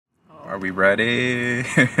Are we ready?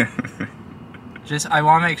 I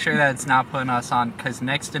want to make sure that it's not putting us on, because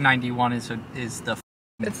next to 91 is the.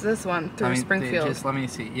 It's this one through Springfield. Just let me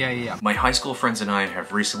see. Yeah. My high school friends and I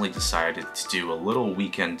have recently decided to do a little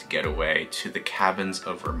weekend getaway to the cabins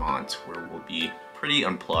of Vermont, where we'll be pretty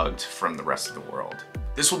unplugged from the rest of the world.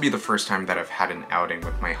 This will be the first time that I've had an outing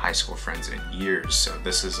with my high school friends in years, so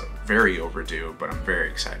this is very overdue, but I'm very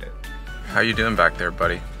excited. How you doing back there,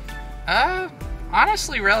 buddy?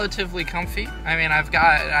 Honestly, relatively comfy. I mean, I've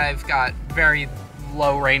got very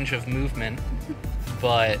low range of movement,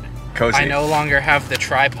 but cozy. I no longer have the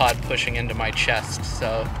tripod pushing into my chest,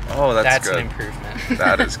 so that's good. An improvement.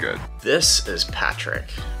 That is good. This is Patrick.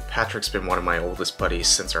 Patrick's been one of my oldest buddies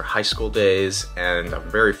since our high school days, and I'm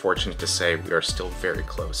very fortunate to say we are still very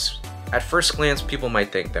close. At first glance, people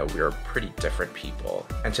might think that we are pretty different people,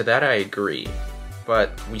 and to that I agree,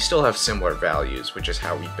 but we still have similar values, which is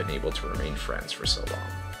how we've been able to remain friends for so long.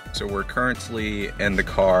 So we're currently in the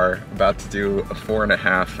car, about to do a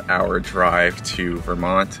 4.5-hour drive to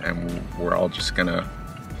Vermont, and we're all just gonna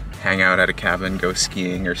hang out at a cabin, go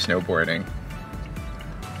skiing or snowboarding.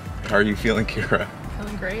 How are you feeling, Kira?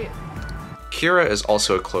 Feeling great. Kira is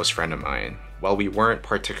also a close friend of mine. While we weren't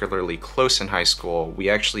particularly close in high school, we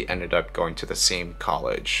actually ended up going to the same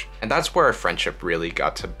college. And that's where our friendship really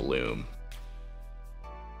got to bloom.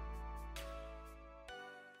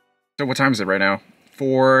 So what time is it right now?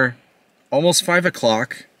 Almost 5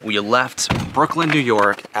 o'clock. We left Brooklyn, New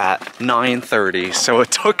York at 9:30, so it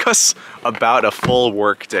took us about a full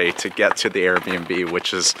work day to get to the Airbnb,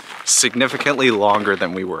 which is significantly longer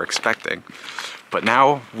than we were expecting. But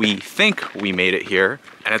now we think we made it here,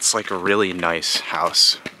 and it's like a really nice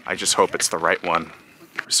house. I just hope it's the right one.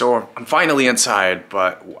 So I'm finally inside,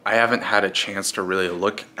 but I haven't had a chance to really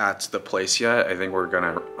look at the place yet. I think we're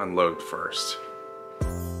gonna unload first.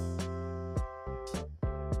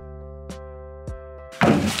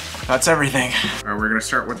 That's everything. All right, we're gonna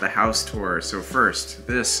start with the house tour. So first,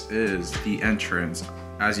 this is the entrance.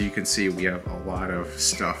 As you can see, we have a lot of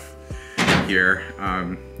stuff here.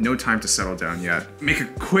 No time to settle down yet. Make a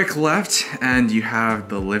quick left and you have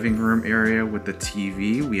the living room area with the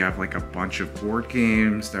TV. We have like a bunch of board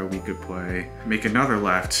games that we could play. Make another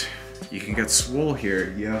left. You can get swole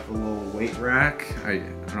here. You have a little weight rack. I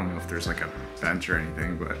don't know if there's like a bench or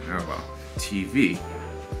anything, but oh well. TV.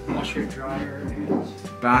 Washer, dryer,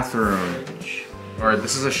 bathroom. Or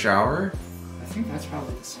this is a shower? I think that's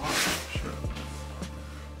probably the sauna.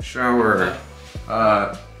 Shower.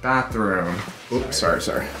 Bathroom. Oops, sorry.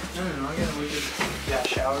 No, again, we just, yeah,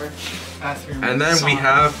 shower, bathroom, and then sauna. We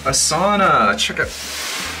have a sauna. Check it.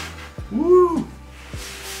 Woo!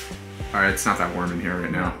 Alright, it's not that warm in here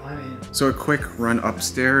right now. So a quick run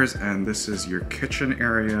upstairs, and this is your kitchen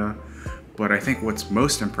area. But I think what's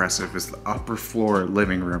most impressive is the upper floor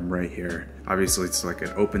living room right here. Obviously it's like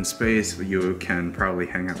an open space, but you can probably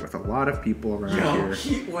hang out with a lot of people around here.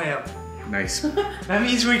 Heat lamp. Nice. That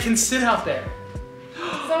means we can sit out there.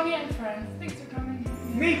 Sonia and friends, thanks for coming.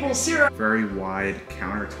 Maple syrup. Very wide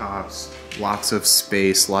countertops, lots of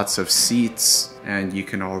space, lots of seats, and you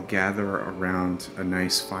can all gather around a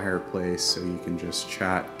nice fireplace so you can just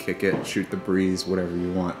chat, kick it, shoot the breeze, whatever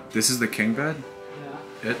you want. This is the king bed?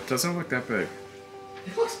 It doesn't look that big.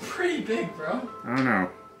 It looks pretty big, bro. I don't know.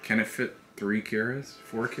 Can it fit 3 Kiras?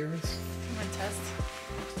 4 Kiras? Come on, test.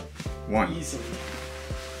 1. Easily.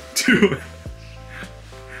 2.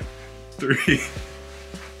 3.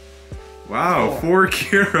 Wow, 4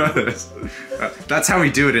 Kiras. That's how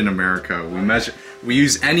we do it in America. We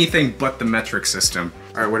use anything but the metric system.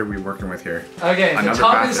 All right, what are we working with here? Okay, the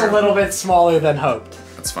top is a little bit smaller than hoped.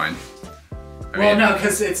 That's fine. Well, no,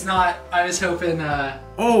 because it's not. I was hoping.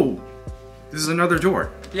 Oh, this is another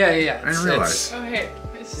door. Yeah. I didn't realize. Oh hey,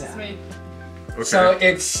 it's just me. Okay. So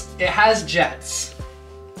it has jets,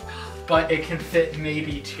 but it can fit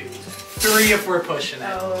maybe 2, 3 if we're pushing it.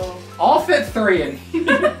 Oh. I'll fit 3 in.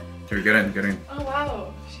 Here, get in. Oh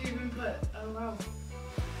wow, she even put. Oh wow.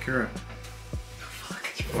 Kira.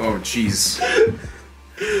 Oh jeez.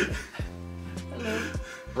 Hello.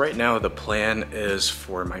 Right now the plan is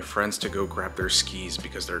for my friends to go grab their skis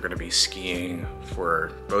because they're going to be skiing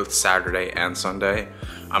for both Saturday and Sunday.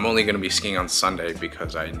 I'm only going to be skiing on Sunday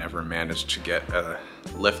because I never managed to get a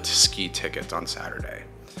lift ski ticket on Saturday.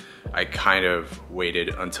 I kind of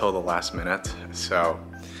waited until the last minute, so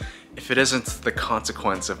if it isn't the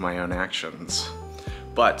consequence of my own actions.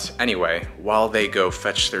 But anyway, while they go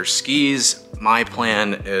fetch their skis, my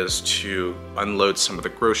plan is to unload some of the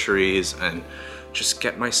groceries and just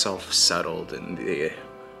get myself settled in the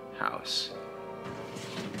house.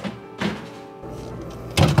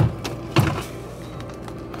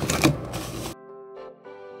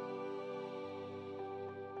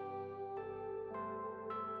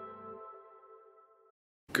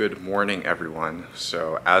 Good morning, everyone.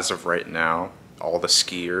 So as of right now, all the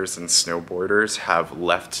skiers and snowboarders have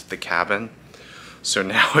left the cabin. So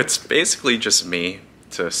now it's basically just me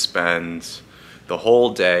to spend the whole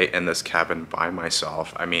day in this cabin by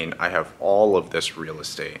myself. I mean, I have all of this real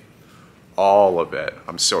estate, all of it.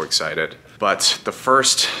 I'm so excited. But the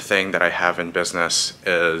first thing that I have in business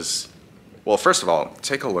is, well, first of all,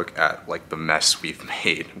 take a look at like the mess we've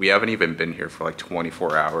made. We haven't even been here for like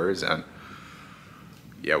 24 hours and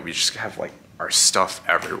yeah, we just have like our stuff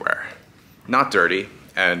everywhere. Not dirty,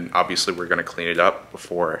 and obviously we're gonna clean it up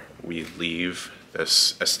before we leave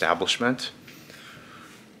this establishment.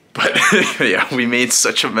 But yeah, we made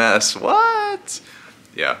such a mess. What?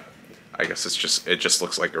 Yeah, I guess it just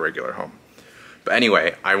looks like a regular home. But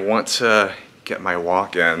anyway, I want to get my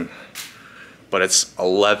walk in, but it's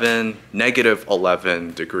negative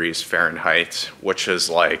 11 degrees Fahrenheit, which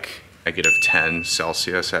is like negative 10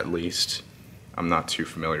 Celsius at least. I'm not too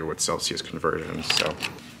familiar with Celsius conversions, so.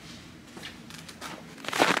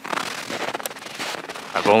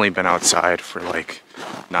 I've only been outside for like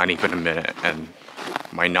not even a minute and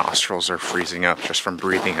my nostrils are freezing up just from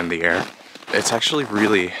breathing in the air. It's actually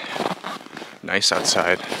really nice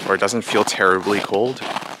outside, or it doesn't feel terribly cold.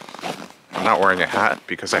 I'm not wearing a hat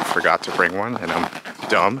because I forgot to bring one and I'm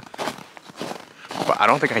dumb, but I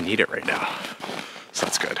don't think I need it right now, so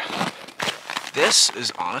that's good. This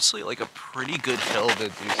is honestly like a pretty good hill to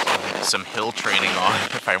do some hill training on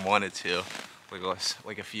if I wanted to.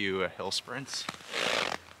 Like a few hill sprints.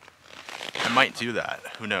 I might do that,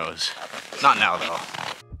 who knows. Not now though.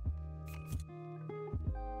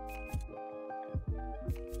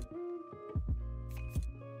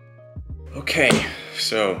 Okay,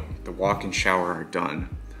 so the walk and shower are done.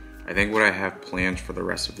 I think what I have planned for the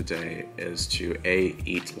rest of the day is to A,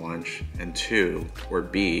 eat lunch, and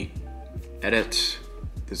B, edit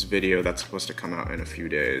this video that's supposed to come out in a few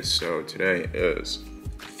days. So today is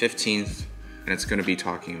 15th, and it's gonna be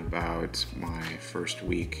talking about my first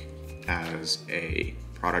week as a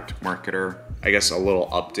product marketer. I guess a little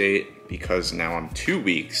update because now I'm 2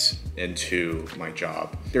 weeks into my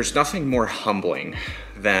job. There's nothing more humbling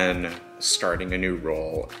than starting a new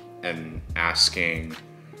role and asking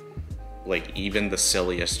like even the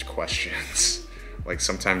silliest questions. Like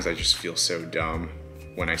sometimes I just feel so dumb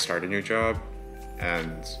when I start a new job,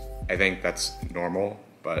 and I think that's normal,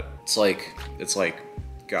 but it's like,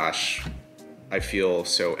 gosh, I feel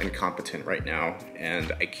so incompetent right now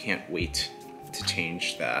and I can't wait to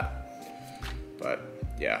change that. But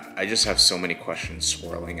yeah, I just have so many questions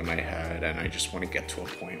swirling in my head and I just want to get to a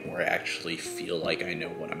point where I actually feel like I know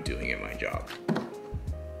what I'm doing in my job.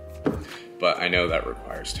 But I know that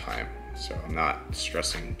requires time, so I'm not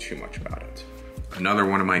stressing too much about it. Another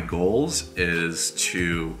one of my goals is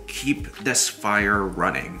to keep this fire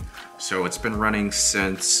running. So it's been running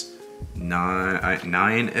since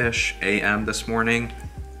 9-ish a.m. this morning.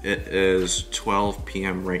 It is 12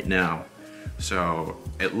 p.m. right now. So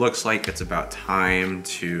it looks like it's about time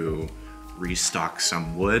to restock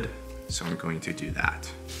some wood. So I'm going to do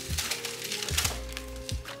that.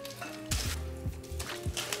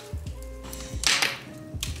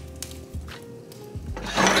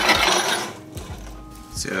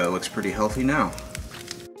 So it looks pretty healthy now.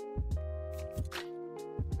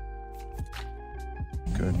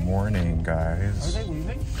 Good morning, guys. Are they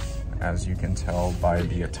leaving? As you can tell by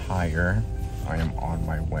the attire, I am on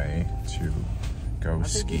my way to go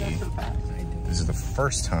ski. This is the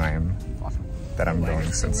first time that I'm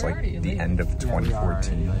going since like the end of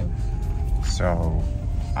 2014. So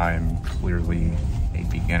I'm clearly a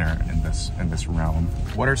beginner in this realm.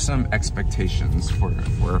 What are some expectations for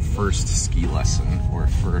a first ski lesson or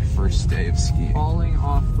for a first day of skiing? Falling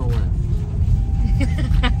off the lift.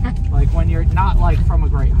 Like when you're not like from a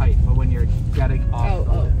great height, but when you're getting off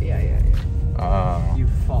the lift. Yeah. You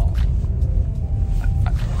fall.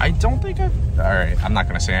 I don't think I've... Alright, I'm not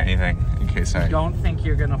gonna say anything in case I... Don't think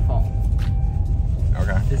you're gonna fall.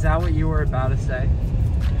 Okay. Is that what you were about to say?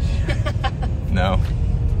 No.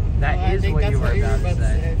 That is what you were about to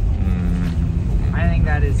say. I think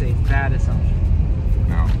that is a bad assumption.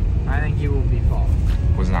 No. I think you will be falling.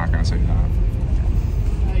 Was not gonna say that.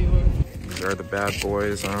 No, you were. These are the bad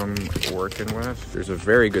boys I'm working with. There's a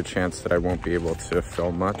very good chance that I won't be able to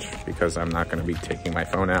film much because I'm not gonna be taking my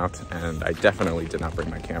phone out, and I definitely did not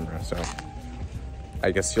bring my camera, so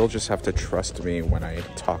I guess you'll just have to trust me when I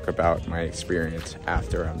talk about my experience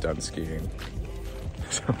after I'm done skiing.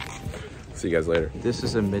 So, see you guys later. This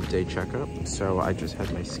is a midday checkup, so I just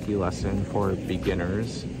had my ski lesson for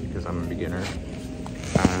beginners because I'm a beginner.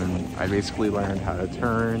 And I basically learned how to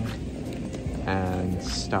turn and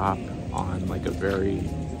stop on like a very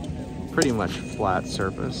pretty much flat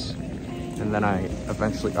surface. And then I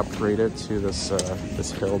eventually upgraded to this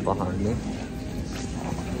this hill behind me.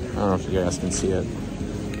 I don't know if you guys can see it.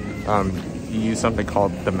 You use something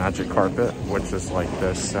called the magic carpet, which is like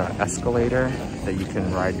this escalator that you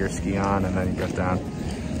can ride your ski on and then you go down.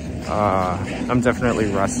 I'm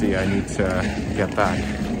definitely rusty. I need to get back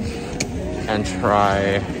and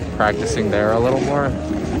try practicing there a little more.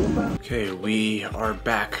 Okay, we are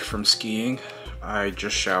back from skiing. I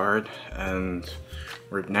just showered and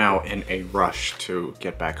we're now in a rush to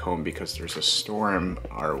get back home because there's a storm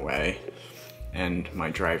our way and my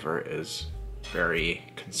driver is very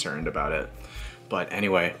concerned about it. But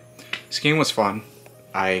anyway, skiing was fun.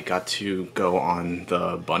 I got to go on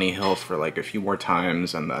the bunny hill for like a few more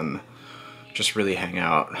times and then just really hang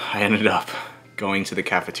out. I ended up going to the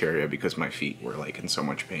cafeteria because my feet were like in so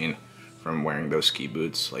much pain from wearing those ski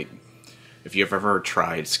boots. Like, if you've ever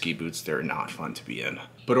tried ski boots, they're not fun to be in.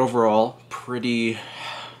 But overall, pretty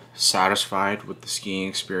satisfied with the skiing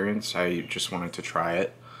experience. I just wanted to try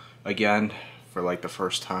it again for like the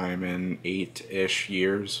first time in 8-ish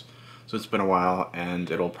years. So it's been a while and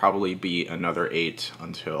it'll probably be another 8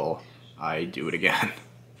 until I do it again.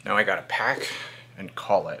 Now I gotta pack and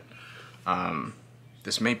call it.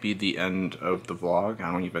 This may be the end of the vlog.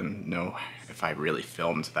 I don't even know if I really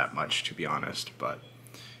filmed that much, to be honest, but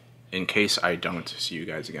in case I don't see you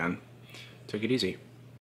guys again, take it easy.